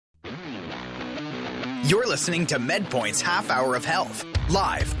You're listening to MedPoint's Half Hour of Health,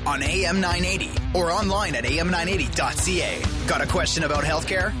 live on AM 980 or online at am980.ca. Got a question about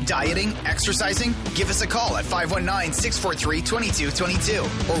healthcare, dieting, exercising? Give us a call at 519-643-2222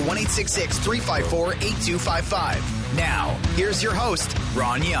 or 1-866-354-8255. Now, here's your host,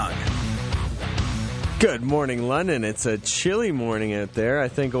 Ron Young. Good morning, London. It's a chilly morning out there. I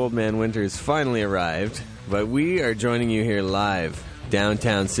think Old Man Winter's finally arrived, but we are joining you here live,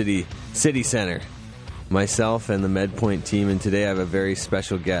 downtown city center. Myself and the MedPoint team, and today I have a very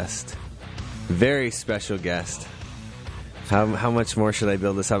special guest. Very special guest. How much more should I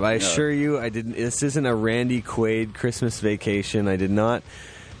build this up? I assure you, I didn't. This isn't a Randy Quaid Christmas vacation. I did not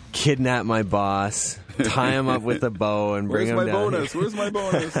kidnap my boss, tie him up with a bow, and bring him down. Where's my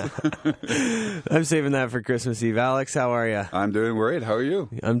bonus? I'm saving that for Christmas Eve. Alex, how are you? I'm doing great. How are you?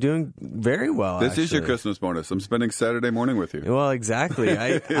 I'm doing very well, This actually. is your Christmas bonus. I'm spending Saturday morning with you. Well, exactly.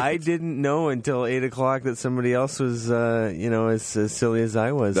 I didn't know until 8 o'clock that somebody else was, as silly as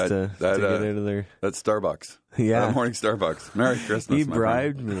I was to get out of there. That's Starbucks. Yeah. Morning Starbucks. Merry Christmas. He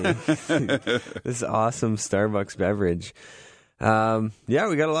bribed me. This awesome Starbucks beverage. We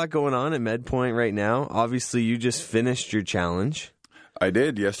got a lot going on at MedPoint right now. Obviously, you just finished your challenge. I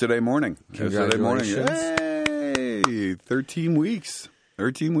did yesterday morning. Congratulations. Yay! 13 weeks.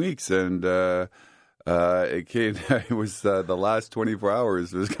 13 weeks. And it was the last 24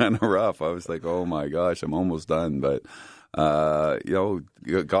 hours was kind of rough. I was like, oh my gosh, I'm almost done. But, got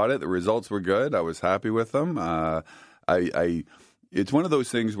it. The results were good. I was happy with them. It's one of those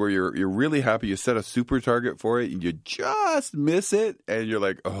things where you're really happy. You set a super target for it, and you just miss it, and you're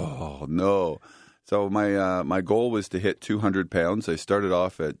like, oh no. So my goal was to hit 200 pounds. I started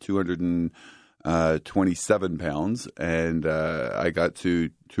off at 227 pounds, and I got to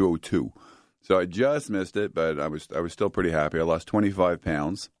 202. So I just missed it, but I was still pretty happy. I lost 25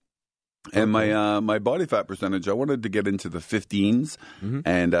 pounds. And my body fat percentage, I wanted to get into the 15s,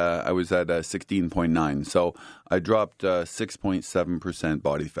 and I was at 16.9. So I dropped 6.7%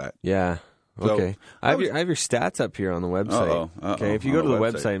 body fat. Yeah. Okay. So I have your stats up here on the website. Okay. If you go to the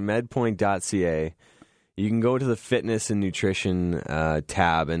website, medpoint.ca, you can go to the fitness and nutrition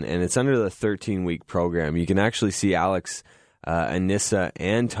tab, and it's under the 13-week program. You can actually see Alex, Anissa,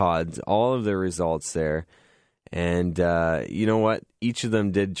 and Todd's, all of their results there. And you know what? Each of them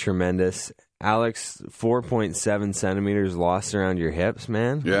did tremendous. Alex, 4.7 centimeters lost around your hips,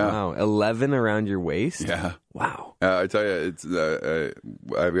 man. Yeah. Wow. 11 around your waist. Yeah. Wow. I tell you, it's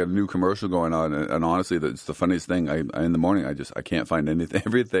I've got a new commercial going on, and honestly, it's the funniest thing. In the morning, I can't find anything.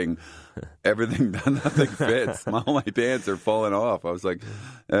 Everything, nothing fits. All my pants are falling off. I was like,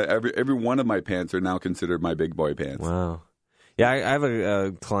 every one of my pants are now considered my big boy pants. Wow. Yeah, I have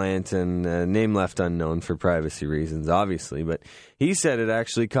a client, and name left unknown for privacy reasons, obviously, but he said it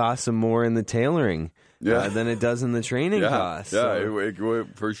actually costs him more in the tailoring than it does in the training costs. Yeah, so.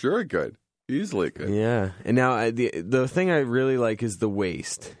 For sure it could. Easily it could. Yeah. And now the thing I really like is the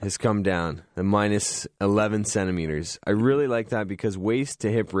waist has come down, the minus 11 centimeters. I really like that because waist to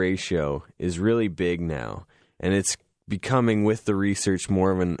hip ratio is really big now, and it's becoming, with the research,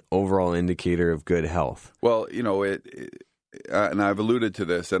 more of an overall indicator of good health. Well, and I've alluded to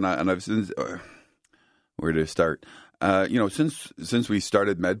this, and I've since where to start? Since we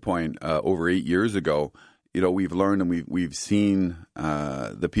started MedPoint over 8 years ago, we've learned and we've seen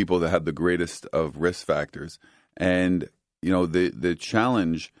the people that have the greatest of risk factors, and the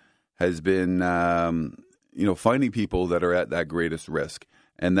challenge has been finding people that are at that greatest risk,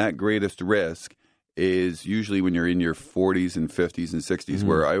 and that greatest risk is usually when you're in your 40s and 50s and 60s,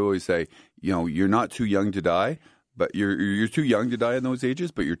 where I always say, you're not too young to die. But you're too young to die in those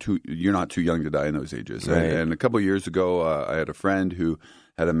ages, but you're not too young to die in those ages. Right. And a couple of years ago, I had a friend who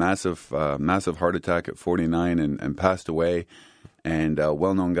had a massive heart attack at 49 and passed away, and a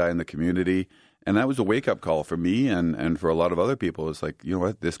well-known guy in the community. And that was a wake-up call for me and for a lot of other people. It's like, you know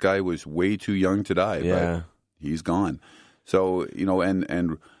what, this guy was way too young to die, but he's gone. So,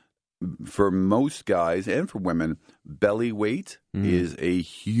 and for most guys and for women, belly weight is a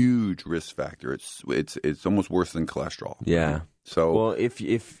huge risk factor. It's almost worse than cholesterol. Yeah. So, well,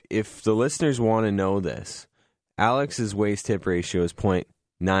 if the listeners want to know this, Alex's waist hip ratio is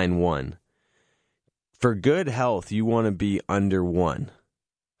 0.91. For good health, you want to be under 1.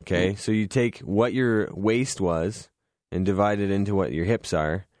 Okay, so you take what your waist was and divide it into what your hips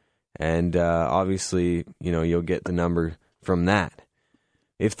are, and obviously, you'll get the number from that.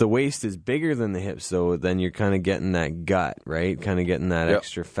 If the waist is bigger than the hips, though, then you're kind of getting that gut, right? Kind of getting that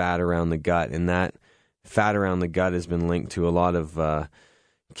extra fat around the gut. And that fat around the gut has been linked to a lot of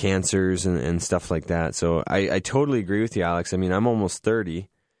cancers and stuff like that. So I totally agree with you, Alex. I mean, I'm almost 30,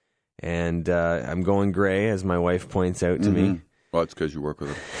 and I'm going gray, as my wife points out to me. Well, it's because you work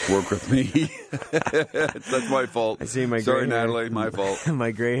with me. That's my fault. I see my Sorry, gray hair. Natalie, my fault.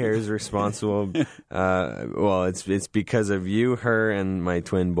 My gray hair is responsible. Well, it's because of you, her, and my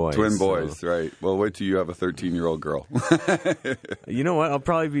twin boys. Twin boys, right. Well, wait till you have a 13-year-old girl. You know what? I'll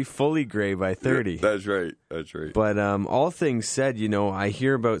probably be fully gray by 30. That's right. But all things said, I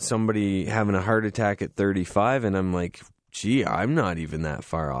hear about somebody having a heart attack at 35, and I'm like, gee, I'm not even that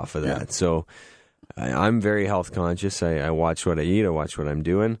far off of that. Yeah. So I'm very health conscious. I watch what I eat. I watch what I'm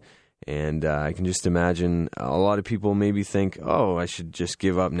doing. And I can just imagine a lot of people maybe think, oh, I should just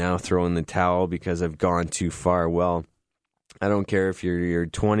give up now, throw in the towel because I've gone too far. Well, I don't care if you're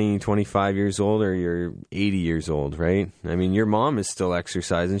 20, 25 years old or you're 80 years old, right? I mean, your mom is still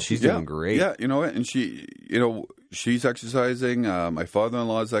exercising. She's doing great. Yeah, you know what? And she's exercising. My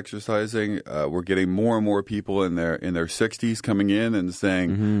father-in-law's exercising. We're getting more and more people in their 60s coming in and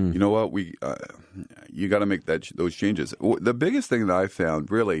saying, you know what, you got to make those changes. The biggest thing that I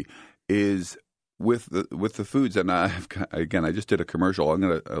found really is with the foods, and I just did a commercial.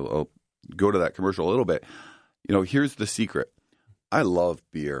 I'll go to that commercial a little bit. Here's the secret. I love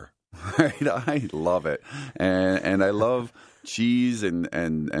beer. Right? I love it, and I love cheese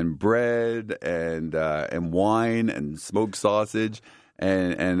and bread and wine and smoked sausage,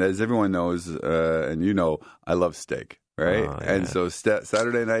 and as everyone knows, and I love steak. Right, oh, yeah. And so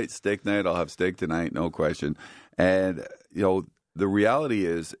Saturday night, steak night. I'll have steak tonight, no question. And the reality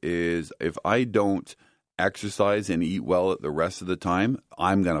is if I don't exercise and eat well at the rest of the time,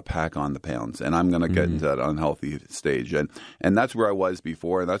 I'm going to pack on the pounds and I'm going to get into that unhealthy stage. And that's where I was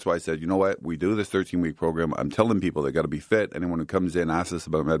before. And that's why I said, you know what? We do this 13-week program. I'm telling people they got to be fit. Anyone who comes in asks us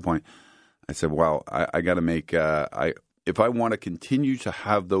about MedPoint, I said, wow, I got to make if I want to continue to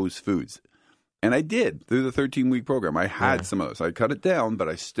have those foods. And I did through the 13-week program. I had some of those. I cut it down, but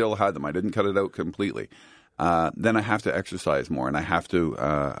I still had them. I didn't cut it out completely. Then I have to exercise more, and I have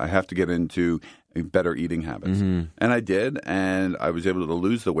to get into better eating habits. And I did, and I was able to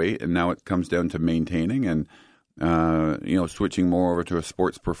lose the weight. And now it comes down to maintaining and switching more over to a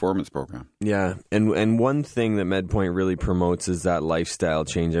sports performance program. Yeah, and one thing that MedPoint really promotes is that lifestyle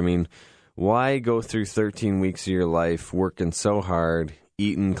change. I mean, why go through 13 weeks of your life working so hard,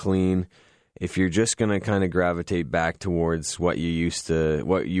 eating clean, if you're just going to kind of gravitate back towards what you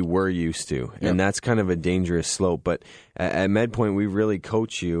were used to. And that's kind of a dangerous slope. But at MedPoint, we really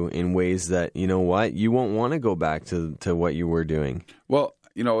coach you in ways that, you know what, you won't want to go back to what you were doing. Well,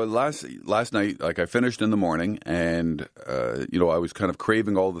 last night, like I finished in the morning and, I was kind of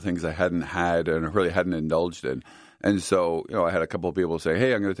craving all the things I hadn't had and really hadn't indulged in. And so, I had a couple of people say,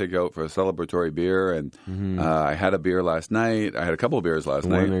 hey, I'm going to take you out for a celebratory beer. And I had a beer last night. I had a couple of beers last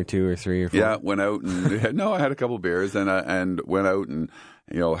night. 1 or 2 or 3 or 4? Yeah, went out and I had a couple of beers and went out and,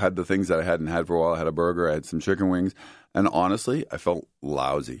 had the things that I hadn't had for a while. I had a burger. I had some chicken wings. And honestly, I felt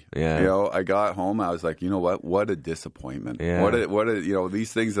lousy. Yeah. I got home. I was like, you know what? What a disappointment. Yeah. What a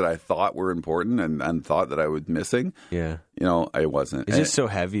these things that I thought were important and thought that I was missing. Yeah. I wasn't. It's just so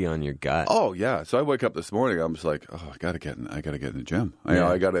heavy on your gut. Oh yeah. So I wake up this morning. I'm just like, oh, I gotta get in the gym.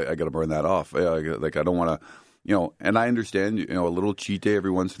 I gotta burn that off. Like I don't want to, and I understand, a little cheat day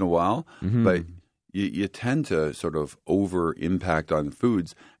every once in a while, but you tend to sort of over impact on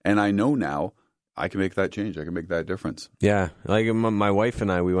foods. And I know now, I can make that change. I can make that difference. Yeah. Like my wife and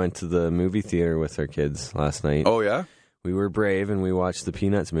I, we went to the movie theater with our kids last night. Oh, yeah? We were brave and we watched the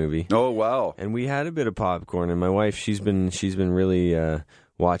Peanuts movie. Oh, wow. And we had a bit of popcorn. And my wife, she's been really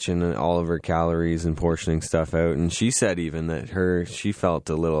watching all of her calories and portioning stuff out. And she said even that she felt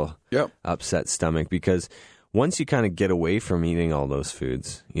a little upset stomach because once you kind of get away from eating all those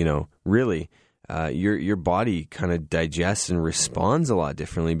foods, really... your body kind of digests and responds a lot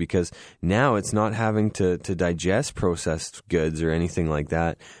differently because now it's not having to digest processed goods or anything like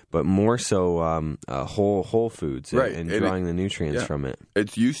that, but more so whole foods and drawing the nutrients from it.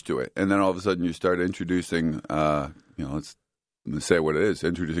 It's used to it, and then all of a sudden you start introducing, let's say what it is,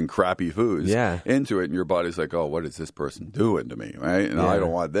 introducing crappy foods into it, and your body's like, oh, what is this person doing to me, right? And I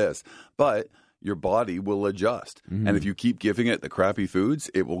don't want this, but your body will adjust. And if you keep giving it the crappy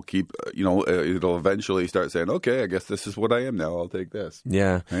foods, it will keep, it'll eventually start saying, okay, I guess this is what I am now. I'll take this.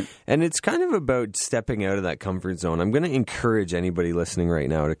 Yeah. Right? And it's kind of about stepping out of that comfort zone. I'm going to encourage anybody listening right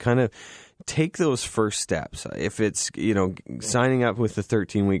now to kind of take those first steps. If it's, signing up with the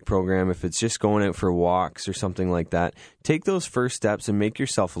 13-week program, if it's just going out for walks or something like that, take those first steps and make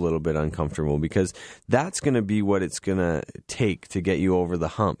yourself a little bit uncomfortable because that's going to be what it's going to take to get you over the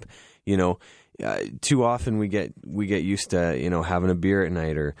hump. Too often we get used to having a beer at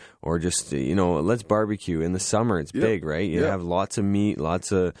night or just let's barbecue in the summer. It's big, right? You have lots of meat,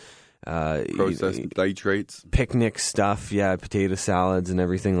 lots of Processed nitrates. Picnic stuff, yeah, potato salads and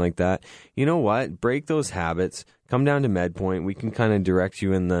everything like that. You know what? Break those habits. Come down to MedPoint. We can kind of direct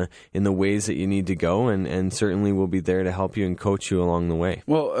you in the ways that you need to go, and certainly we'll be there to help you and coach you along the way.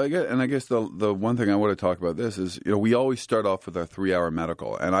 Well, I guess the one thing I want to talk about this is, we always start off with our 3-hour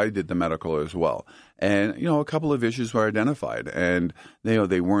medical, and I did the medical as well. And, a couple of issues were identified, and,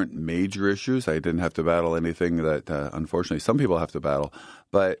 they weren't major issues. I didn't have to battle anything that, unfortunately, some people have to battle,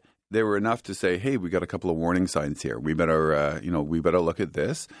 but they were enough to say, hey, we got a couple of warning signs here. We better, we better look at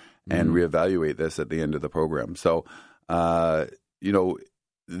this and reevaluate this at the end of the program. So,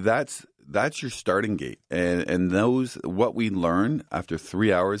 that's your starting gate. And those, what we learn after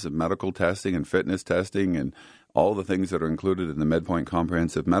 3 hours of medical testing and fitness testing and all the things that are included in the MedPoint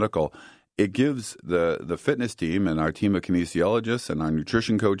Comprehensive Medical, it gives the fitness team and our team of kinesiologists and our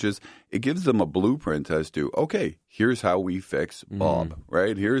nutrition coaches, it gives them a blueprint as to, okay, here's how we fix Bob,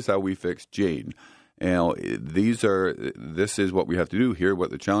 right? Here's how we fix Jane. This is what we have to do here,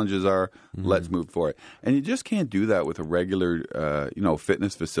 what the challenges are. Let's move forward. And you just can't do that with a regular,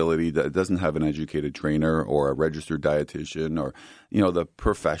 fitness facility that doesn't have an educated trainer or a registered dietitian or, the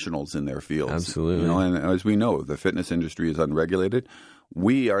professionals in their fields. Absolutely. And as we know, the fitness industry is unregulated.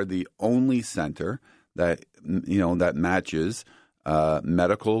 We are the only center that, that matches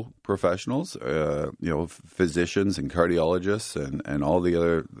medical professionals, physicians and cardiologists and all the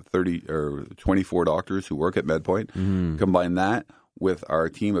other 30 or 24 doctors who work at MedPoint. Combine that with our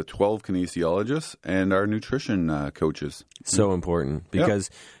team of 12 kinesiologists and our nutrition coaches. So important because,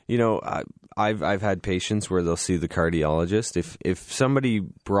 I've had patients where they'll see the cardiologist. If somebody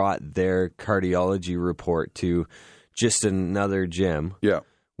brought their cardiology report to just another gym,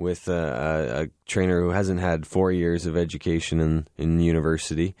 with a trainer who hasn't had 4 years of education in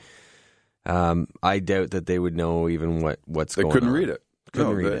university, I doubt that they would know even what's going on. They couldn't read it.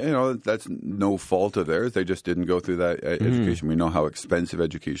 Read it. That's no fault of theirs. They just didn't go through that education. We know how expensive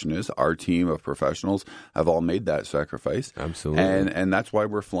education is. Our team of professionals have all made that sacrifice. Absolutely. And that's why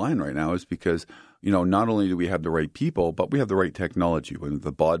we're flying right now, is because, not only do we have the right people, but we have the right technology. With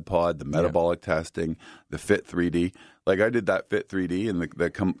the BOD Pod, the metabolic testing, the Fit 3D. Like I did that Fit 3D, and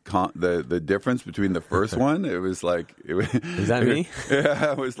the difference between the first one, it was like is that me?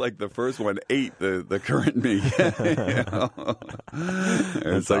 Yeah, it was like the first one ate the current me.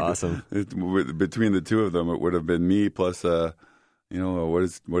 That's like, awesome. Between the two of them, it would have been me plus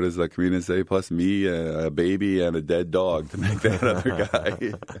what does the comedian say? Plus me, a baby, and a dead dog to make that other guy.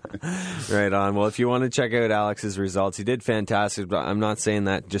 Right on. Well, if you want to check out Alex's results, he did fantastic, but I'm not saying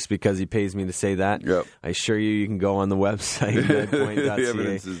that just because he pays me to say that. Yep. I assure you can go on the website, medpoint.ca. The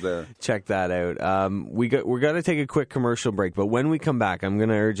evidence is there. Check that out. We're going to take a quick commercial break, but when we come back, I'm going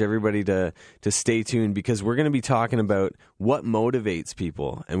to urge everybody to stay tuned because we're going to be talking about what motivates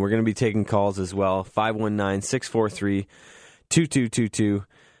people, and we're going to be taking calls as well. 519-643-2222.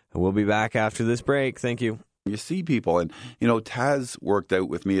 We'll be back after this break. Thank you. You see people, and Taz worked out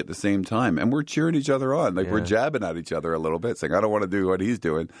with me at the same time, and we're cheering each other on. Like we're jabbing at each other a little bit, saying, I don't want to do what he's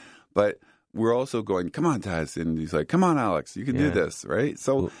doing, but we're also going, come on, Taz, and he's like, come on, Alex, you can do this, right?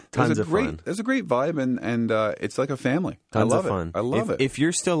 So tons of fun. There's a great vibe, and it's like a family. Tons I love of fun. It. I love it. If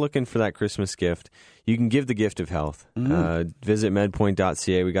you're still looking for that Christmas gift, you can give the gift of health. Visit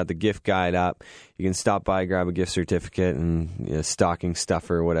medpoint.ca. We got the gift guide up. You can stop by, grab a gift certificate and a stocking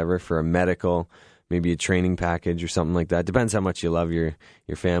stuffer or whatever for a medical, maybe a training package or something like that. Depends how much you love your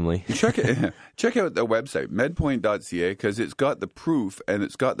family. Check out the website, medpoint.ca, because it's got the proof and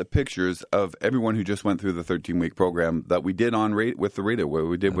it's got the pictures of everyone who just went through the 13-week program that we did with the radio, what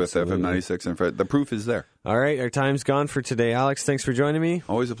we did Absolutely. with FM96 and Fred. The proof is there. All right, our time's gone for today. Alex, thanks for joining me.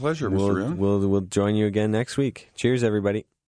 Always a pleasure, Mr. Rion. We'll join you again next week. Cheers, everybody.